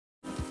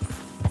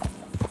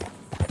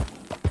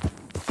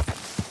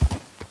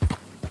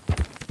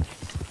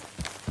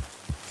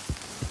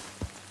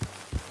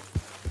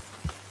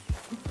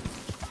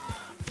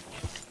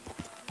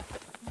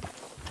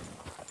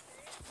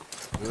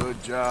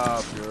Good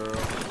job, girl.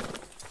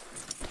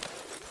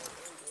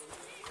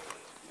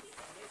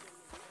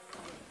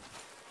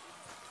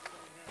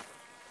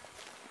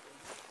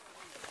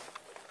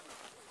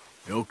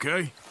 You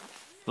okay?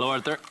 Hello,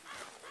 Arthur.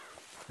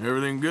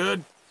 Everything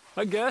good?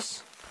 I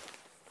guess.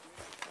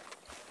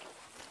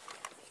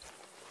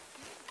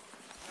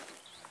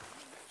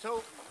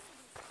 So,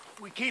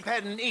 we keep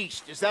heading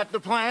east, is that the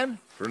plan?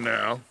 For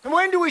now. And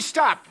when do we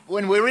stop?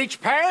 When we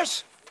reach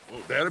Paris?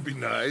 Well, that'd be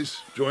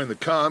nice. Join the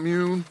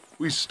commune.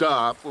 We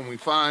stop when we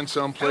find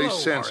someplace Hello,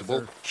 sensible.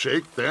 Arthur.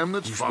 Shake them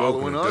that's You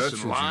following spoken to us Dutch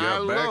and since you lie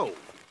got back? low.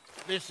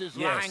 This is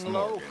Yes, lying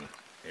low. Morgan.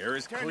 Air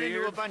is Turned clear.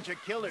 into a bunch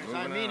of killers,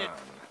 I Moving mean it. on.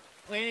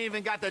 We ain't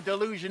even got the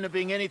delusion of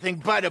being anything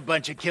but a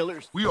bunch of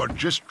killers. We are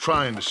just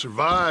trying to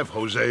survive,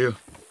 Hosea.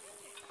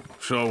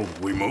 So,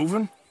 we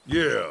moving?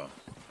 Yeah.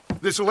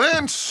 This'll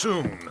end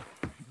soon.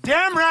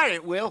 Damn right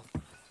it will.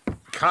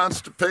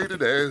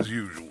 Constipated as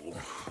usual.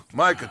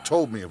 Micah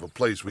told me of a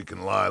place we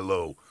can lie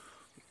low.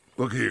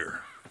 Look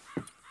here.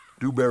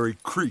 Dewberry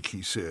Creek,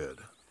 he said.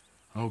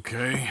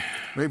 Okay.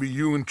 Maybe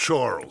you and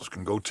Charles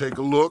can go take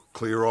a look,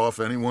 clear off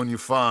anyone you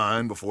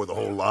find before the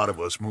whole lot of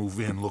us move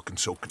in looking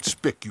so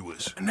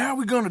conspicuous. And how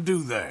we gonna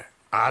do that?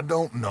 I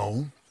don't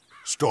know.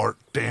 Start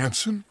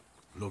dancing?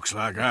 Looks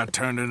like I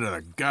turned into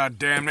the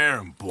goddamn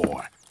errand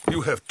boy.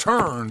 You have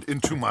turned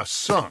into my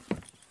son.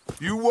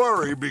 You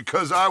worry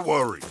because I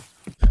worry.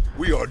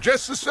 We are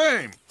just the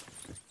same.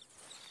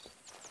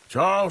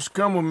 Charles,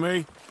 come with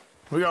me.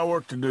 We got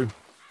work to do.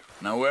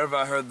 Now, where have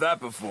I heard that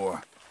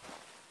before?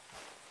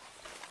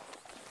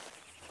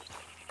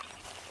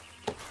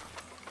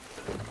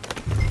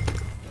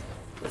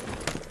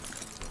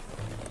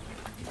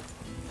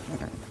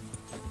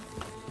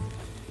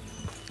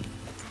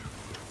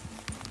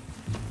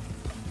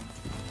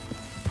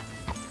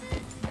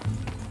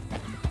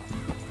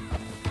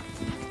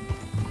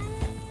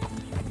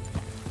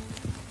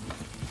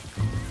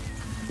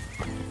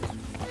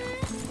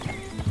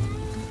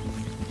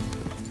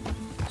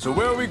 So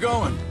where are we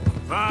going?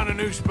 Find a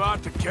new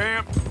spot to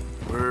camp.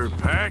 We're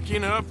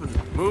packing up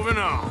and moving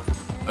on.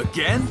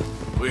 Again?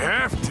 We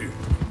have to,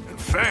 and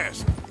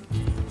fast.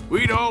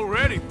 We'd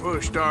already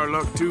pushed our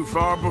luck too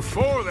far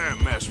before that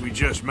mess we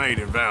just made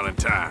in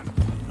Valentine.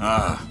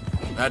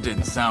 That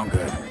didn't sound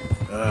good.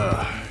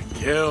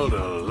 Killed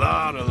a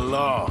lot of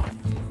law.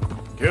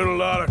 Killed a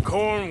lot of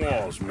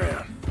Cornwall's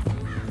men.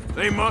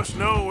 They must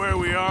know where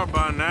we are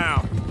by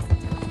now.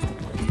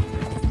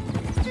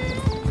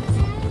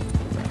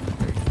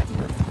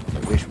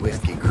 Wish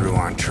whiskey grew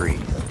on trees.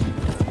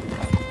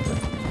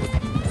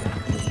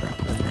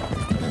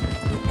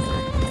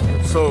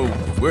 So,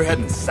 we're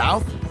heading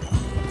south?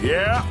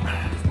 Yeah.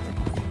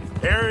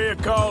 Area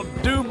called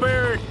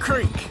Dewberry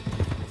Creek.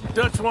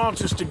 Dutch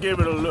wants us to give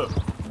it a look.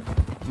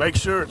 Make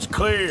sure it's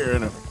clear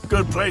and a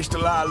good place to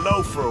lie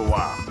low for a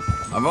while.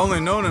 I've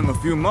only known him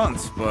a few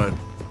months, but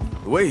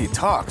the way he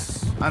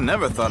talks, I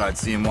never thought I'd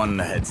see him wanting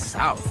to head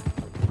south.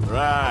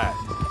 Right.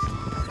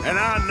 And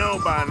I know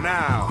by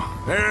now,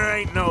 there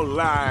ain't no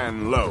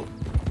lying low.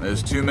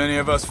 There's too many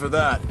of us for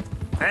that.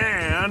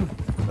 And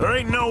there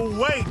ain't no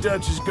way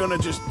Dutch is gonna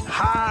just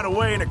hide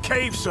away in a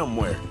cave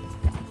somewhere.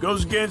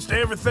 Goes against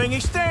everything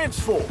he stands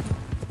for.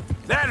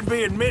 That'd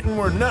be admitting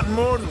we're nothing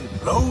more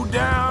than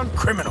low-down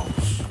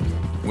criminals.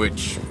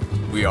 Which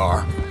we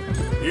are.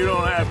 You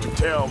don't have to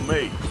tell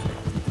me.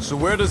 So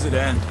where does it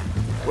end?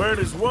 Where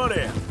does what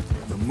end?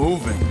 The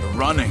moving, the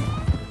running.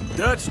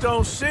 Dutch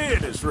don't see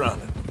it as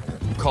running.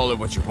 Call it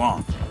what you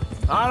want.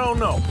 I don't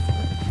know.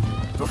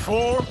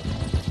 Before,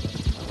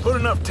 put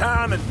enough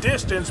time and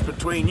distance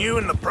between you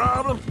and the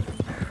problem,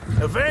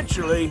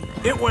 eventually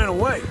it went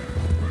away.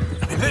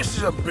 I mean, this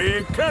is a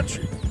big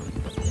country.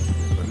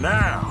 But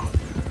now,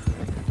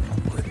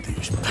 with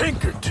these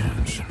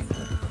Pinkertons...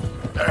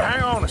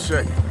 hang on a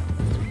second.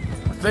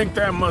 I think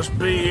that must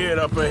be it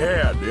up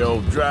ahead, the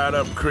old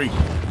dried-up creek.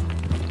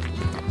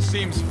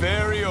 Seems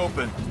very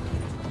open.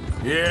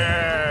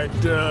 Yeah,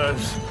 it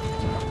does.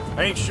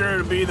 Ain't sure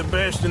to be the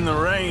best in the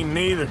rain,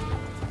 neither.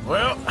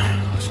 Well,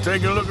 let's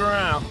take a look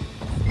around.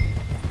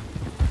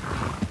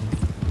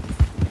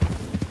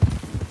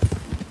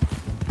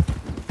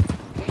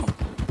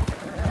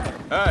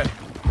 Hey,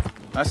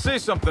 I see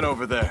something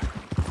over there.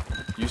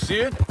 You see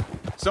it?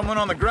 Someone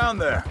on the ground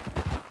there.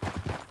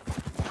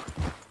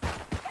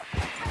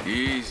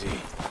 Easy.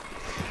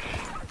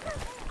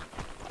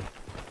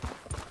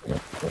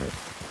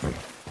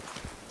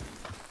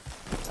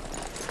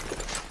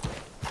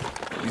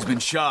 He's been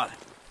shot.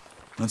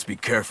 Let's be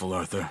careful,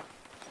 Arthur.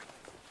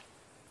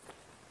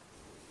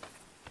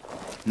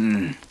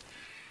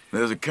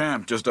 There's a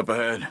camp just up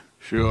ahead.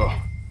 Sure.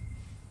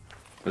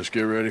 Let's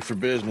get ready for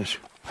business.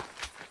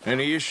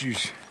 Any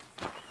issues?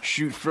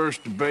 Shoot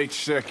first, debate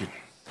second.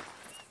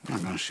 I'm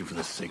not gonna shoot for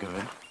the sake of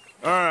it.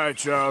 All right,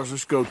 Charles,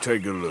 let's go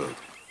take a look.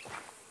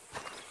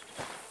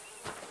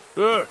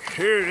 Look,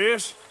 here it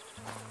is.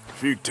 A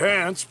few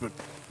tents, but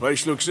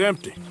place looks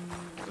empty.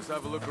 Let's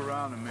have a look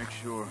around and make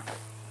sure.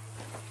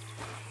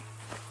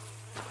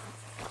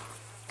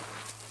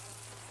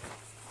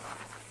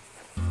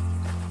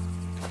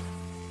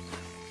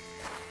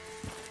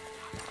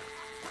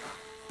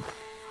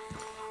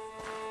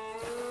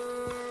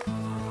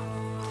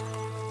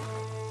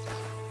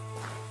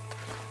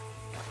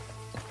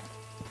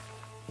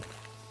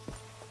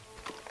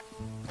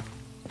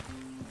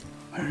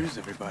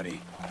 everybody?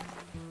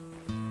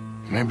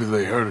 Maybe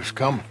they heard us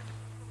coming.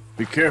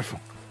 Be careful.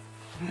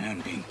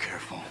 I'm being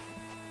careful.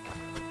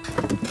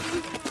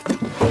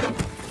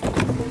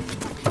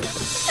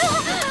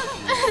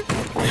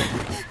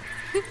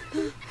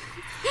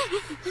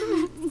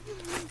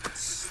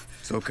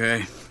 It's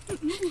okay.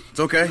 It's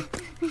okay.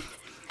 You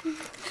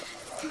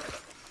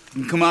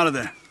can come out of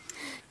there.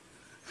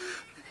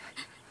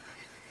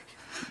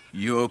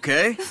 You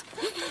okay?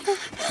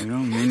 You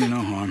don't mean you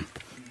no harm.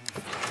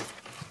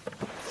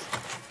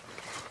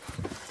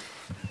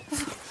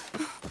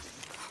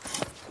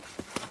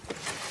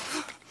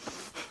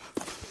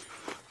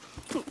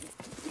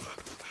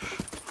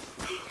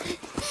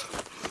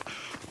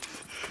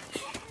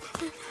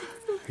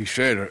 He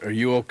said, are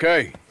you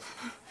okay?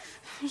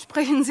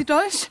 Sprechen Sie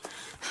Deutsch?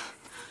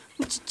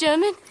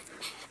 German?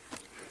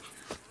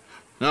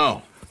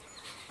 No.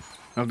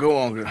 Now go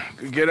on,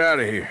 get out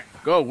of here.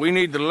 Go, we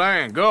need the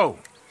land, go.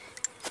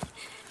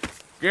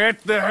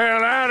 Get the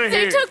hell out of They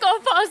here. took our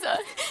father.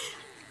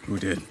 Who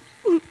did?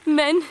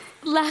 Men,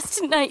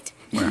 last night.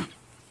 Where?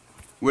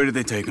 Where did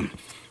they take him?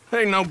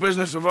 Ain't no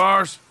business of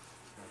ours.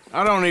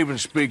 I don't even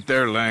speak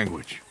their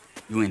language.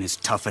 You ain't as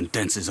tough and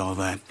dense as all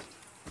that.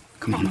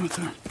 Come on,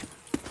 Arthur.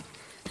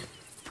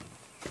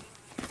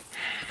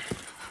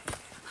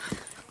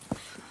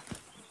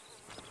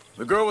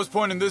 The girl was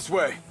pointing this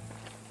way.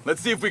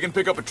 Let's see if we can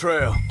pick up a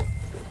trail.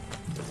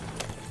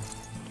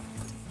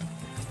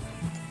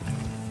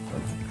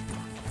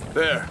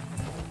 There.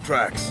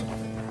 Tracks.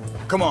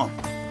 Come on.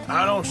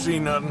 I don't see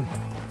nothing.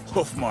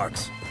 Hoof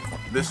marks.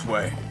 This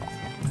way.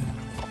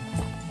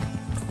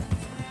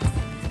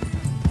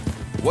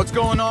 What's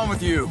going on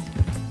with you?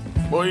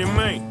 What do you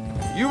mean?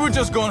 You were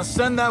just gonna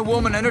send that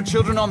woman and her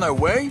children on their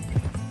way?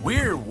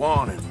 We're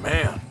wanted,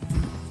 man.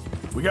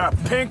 We got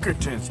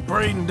Pinkertons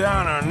breathing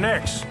down our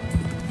necks.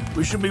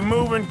 We should be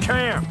moving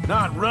camp,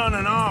 not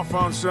running off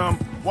on some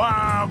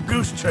wild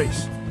goose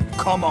chase.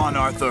 Come on,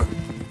 Arthur.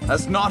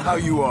 That's not how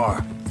you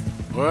are.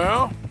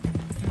 Well,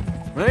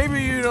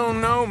 maybe you don't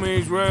know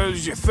me as well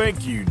as you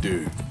think you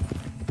do.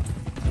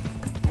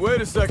 Wait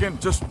a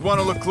second. Just want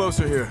to look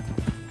closer here.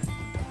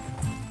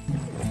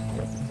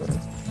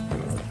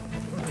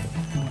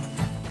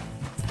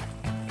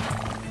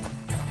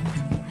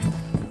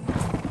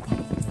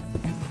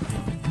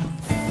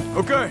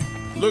 Okay.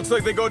 Looks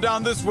like they go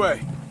down this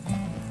way.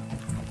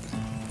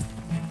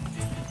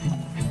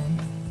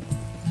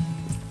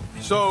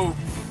 So,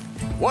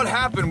 what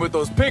happened with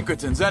those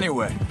Pinkertons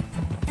anyway?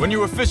 When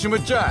you were fishing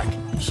with Jack?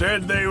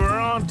 Said they were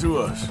on to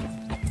us.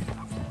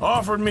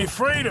 Offered me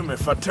freedom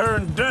if I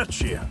turned Dutch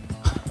here.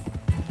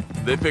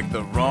 They picked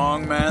the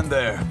wrong man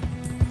there.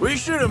 We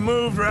should have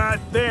moved right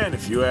then,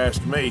 if you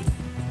asked me.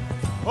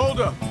 Hold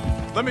up.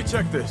 Let me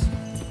check this.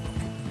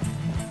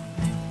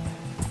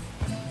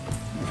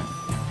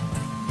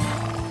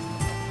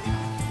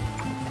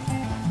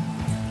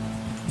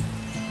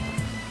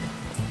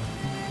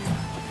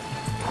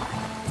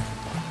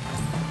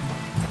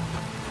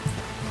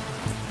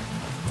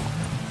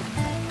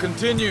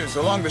 Continues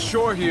along the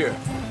shore here.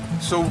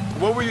 So,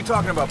 what were you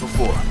talking about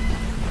before?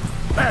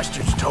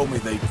 Bastards told me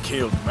they'd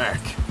killed Mac.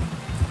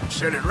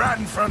 Said it right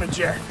in front of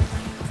Jack.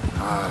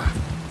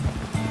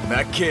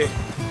 That kid.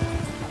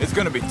 It's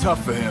gonna be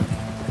tough for him.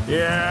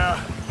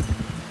 Yeah,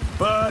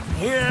 but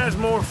he has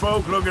more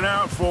folk looking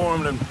out for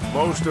him than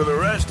most of the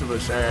rest of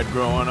us had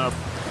growing up.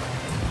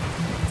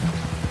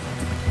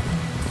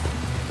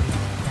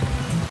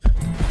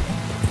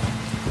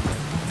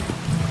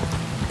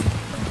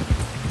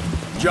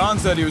 John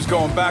said he was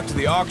going back to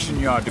the auction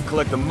yard to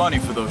collect the money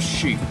for those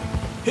sheep.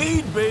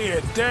 He'd be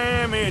a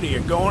damn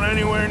idiot going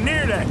anywhere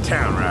near that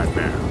town right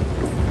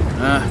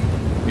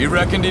now. You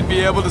reckoned he'd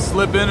be able to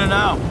slip in and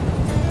out?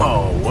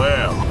 Oh,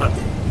 well.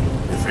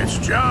 If it's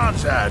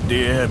John's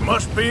idea, it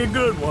must be a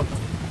good one.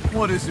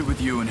 What is it with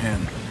you and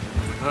him?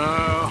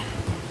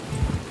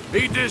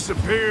 He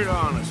disappeared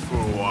on us for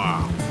a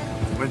while.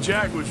 When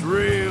Jack was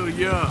real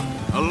young.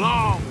 A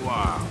long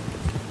while.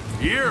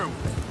 A year.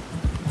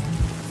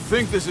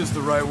 Think this is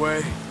the right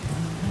way?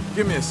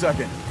 Give me a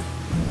second.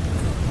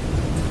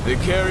 They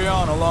carry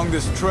on along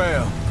this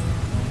trail.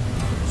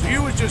 So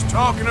you was just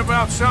talking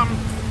about something?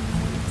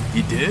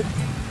 He did?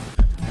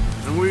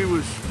 And we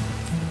was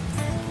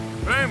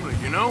family,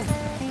 you know?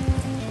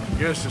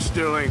 Guess I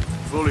still ain't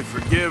fully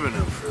forgiven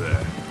him for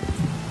that.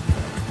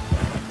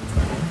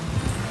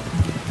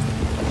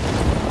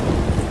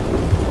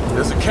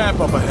 There's a camp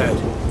up ahead.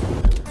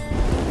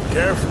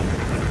 Careful.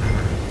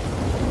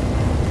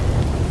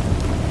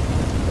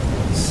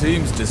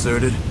 Seems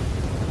deserted.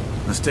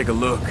 Let's take a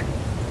look.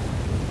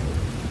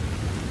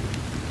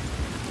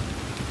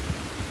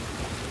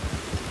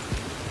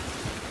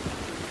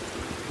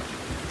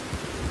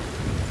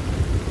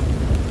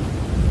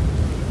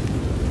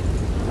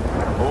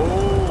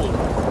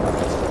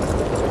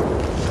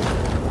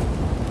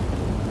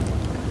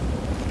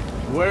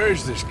 Where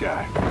is this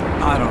guy?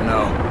 I don't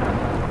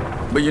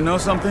know. But you know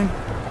something?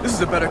 This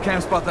is a better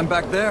camp spot than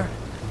back there.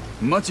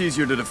 Much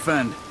easier to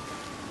defend.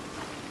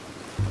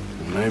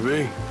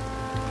 Maybe.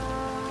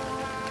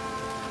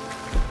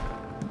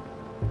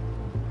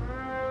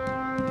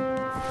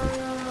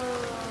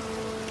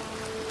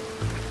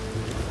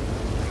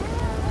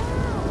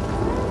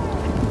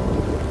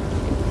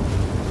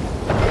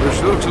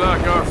 Looks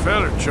like our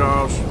feller,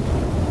 Charles.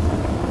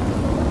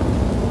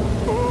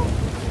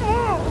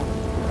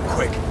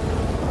 Quick,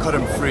 cut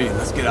him free and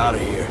let's get out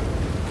of here.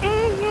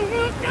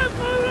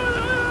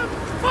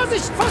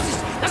 Vorsicht, Vorsicht!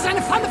 Das ist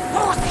eine Falle!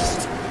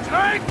 Vorsicht!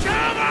 Take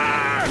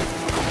cover!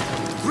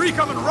 Three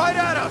coming right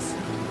at us!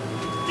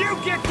 You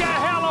get the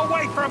hell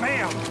away from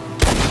him!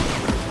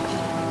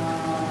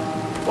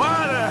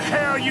 Why the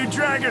hell you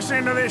drag us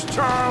into this,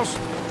 Charles?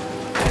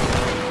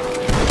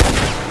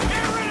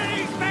 Get rid of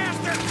these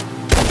bastards!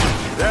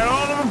 Is that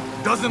all of them?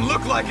 Doesn't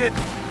look like it!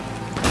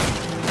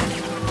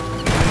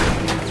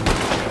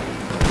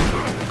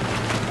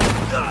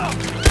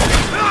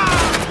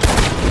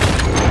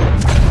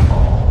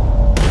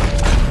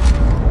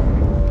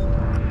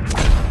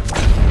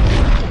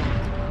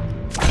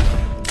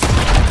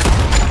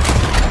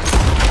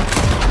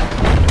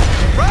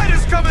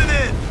 Riders coming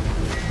in!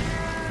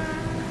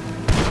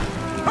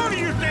 Who do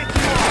you think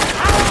you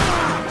are?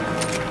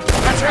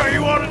 That's how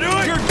you want to do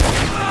it?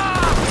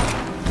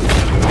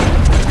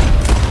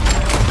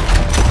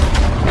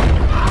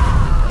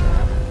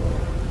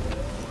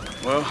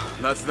 Well,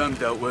 that's them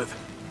dealt with.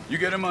 You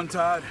get them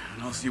untied,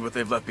 and I'll see what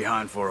they've left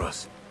behind for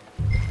us.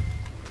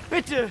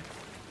 Bitte,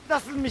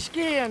 lassen mich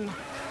gehen.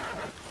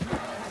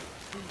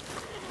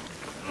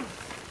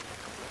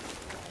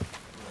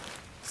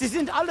 Sie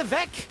sind alle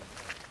weg.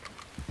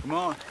 Come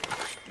on.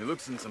 He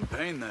looks in some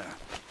pain there.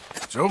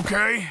 It's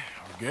okay.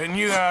 We're getting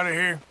you out of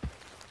here.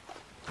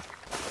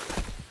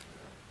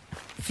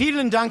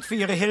 Vielen Dank für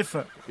Ihre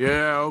Hilfe.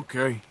 Yeah,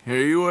 okay.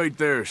 Here, you wait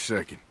there a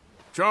second.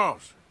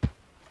 Charles,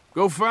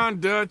 go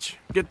find Dutch.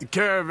 Get the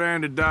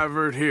caravan to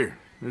divert here.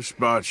 This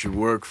spot should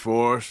work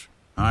for us.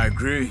 I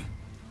agree.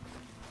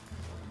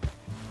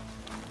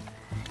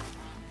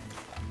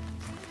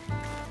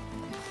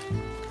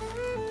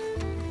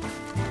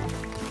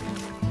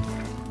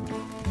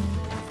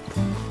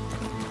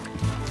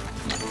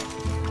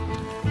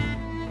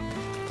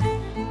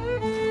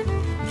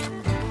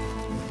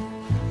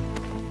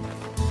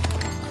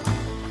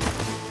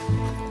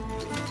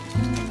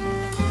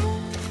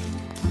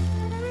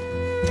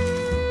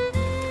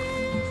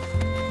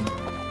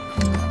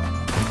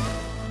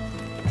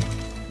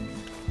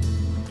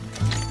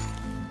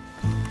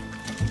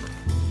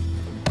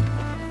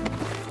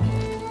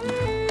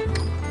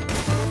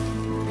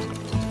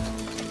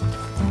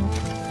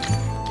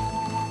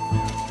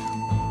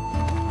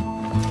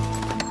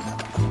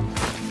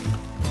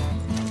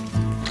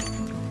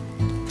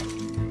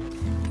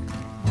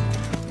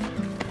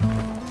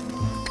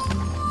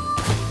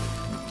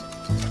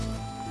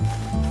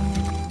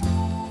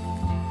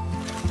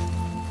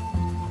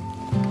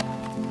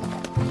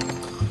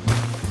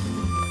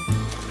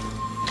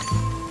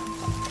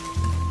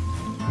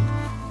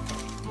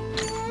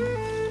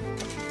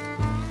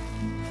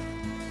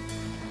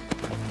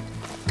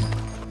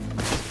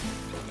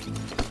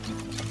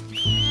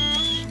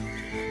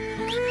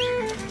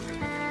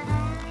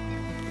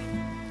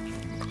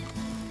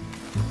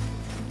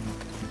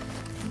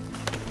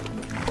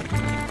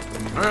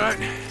 All right,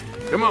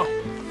 come on.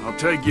 I'll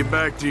take you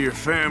back to your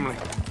family.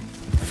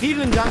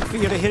 Vielen Dank für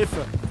Ihre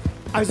Hilfe.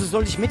 Also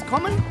soll ich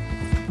mitkommen?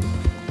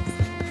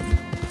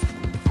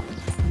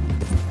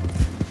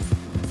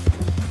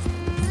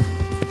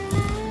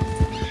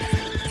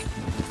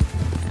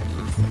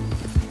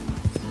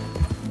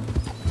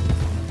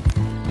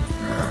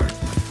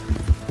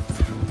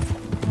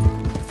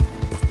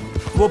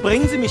 Wo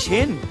bringen Sie mich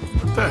hin?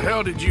 What the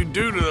hell did you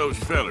do to those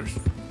fellers?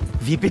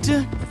 Wie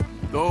bitte?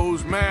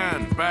 Those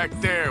men back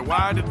there,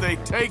 why did they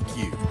take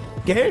you?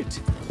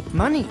 Geld.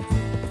 Money.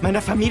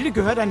 Meiner Familie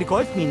gehört eine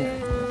Goldmine.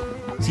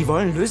 Sie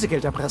wollen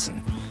Lösegeld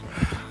erpressen.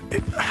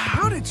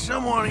 How did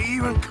someone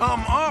even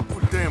come up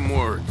with them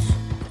words?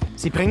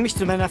 Sie bringen mich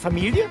zu meiner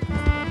Familie?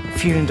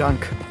 Vielen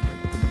Dank.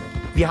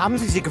 Wie haben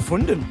Sie sie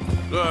gefunden?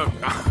 Look,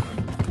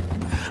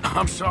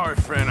 I'm sorry,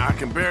 friend. I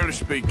can barely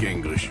speak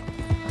English.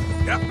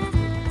 Yeah.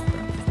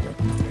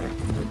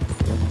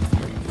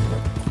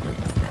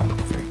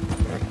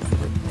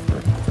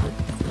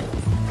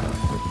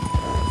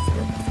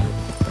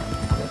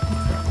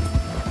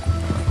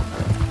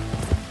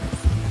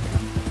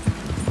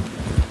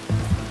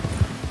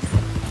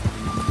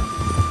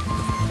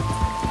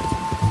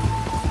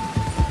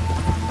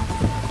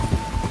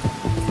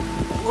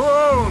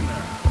 Whoa,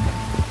 now.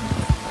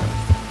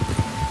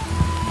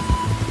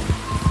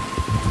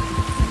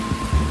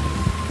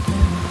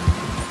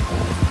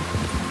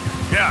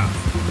 Yeah.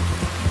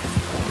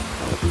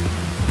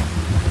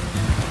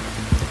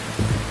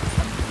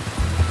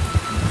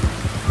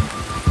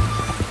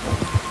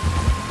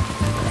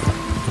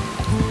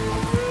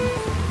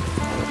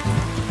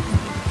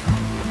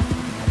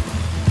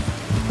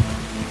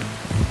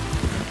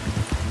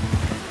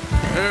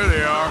 There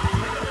they are.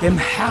 Dem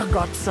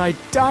Herrgott sei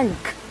Dank.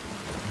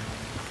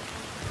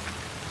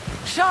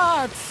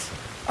 Schatz!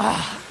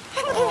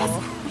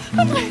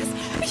 Andreas,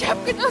 ich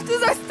hab gedacht, du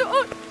seist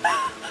tot.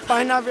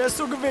 Beinahe wär's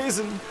so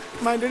gewesen.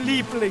 Meine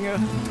Lieblinge.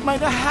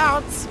 Meine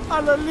Herz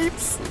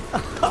allerliebsten.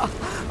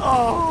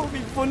 Oh,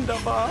 wie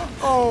wunderbar.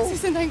 Oh. Sie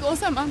sind ein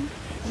großer Mann.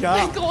 Ja.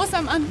 Ein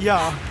großer Mann.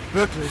 Ja,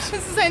 wirklich.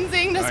 Es ist ein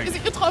Segen, dass wir sie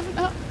getroffen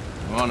haben.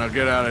 Come on, now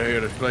get out of here.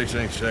 This place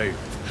ain't safe.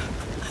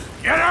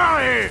 Get out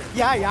of here!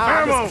 Ja, ja,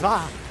 alles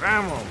klar.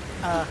 Ramo!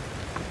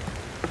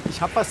 Ich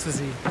hab was für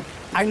Sie.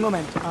 Einen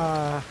Moment.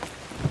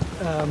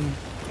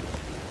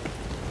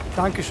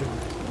 Dankeschön.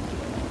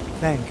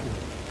 Thank you.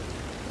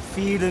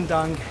 Vielen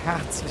Dank,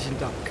 herzlichen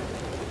Dank.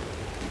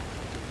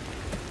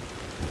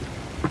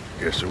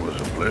 Guess it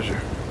was a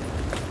pleasure.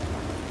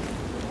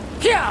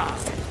 Ja!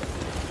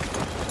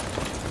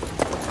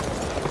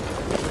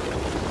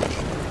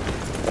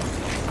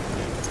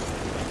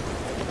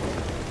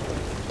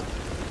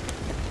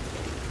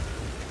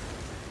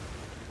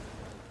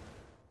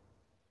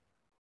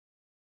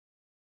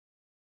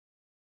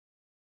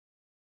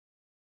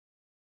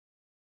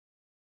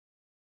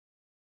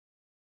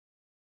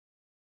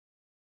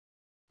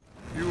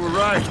 You were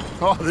right.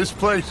 Oh, this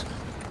place.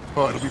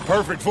 Oh, it'll be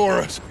perfect for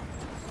us.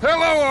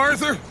 Hello,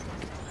 Arthur.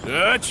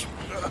 Dutch?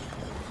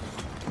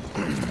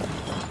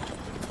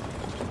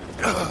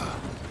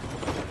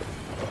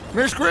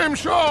 Miss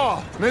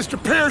Grimshaw,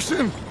 Mr.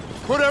 Pearson,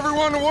 put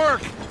everyone to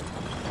work.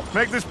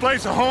 Make this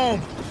place a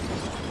home.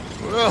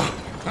 Well,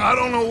 I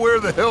don't know where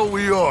the hell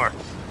we are,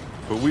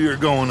 but we are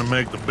going to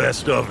make the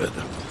best of it.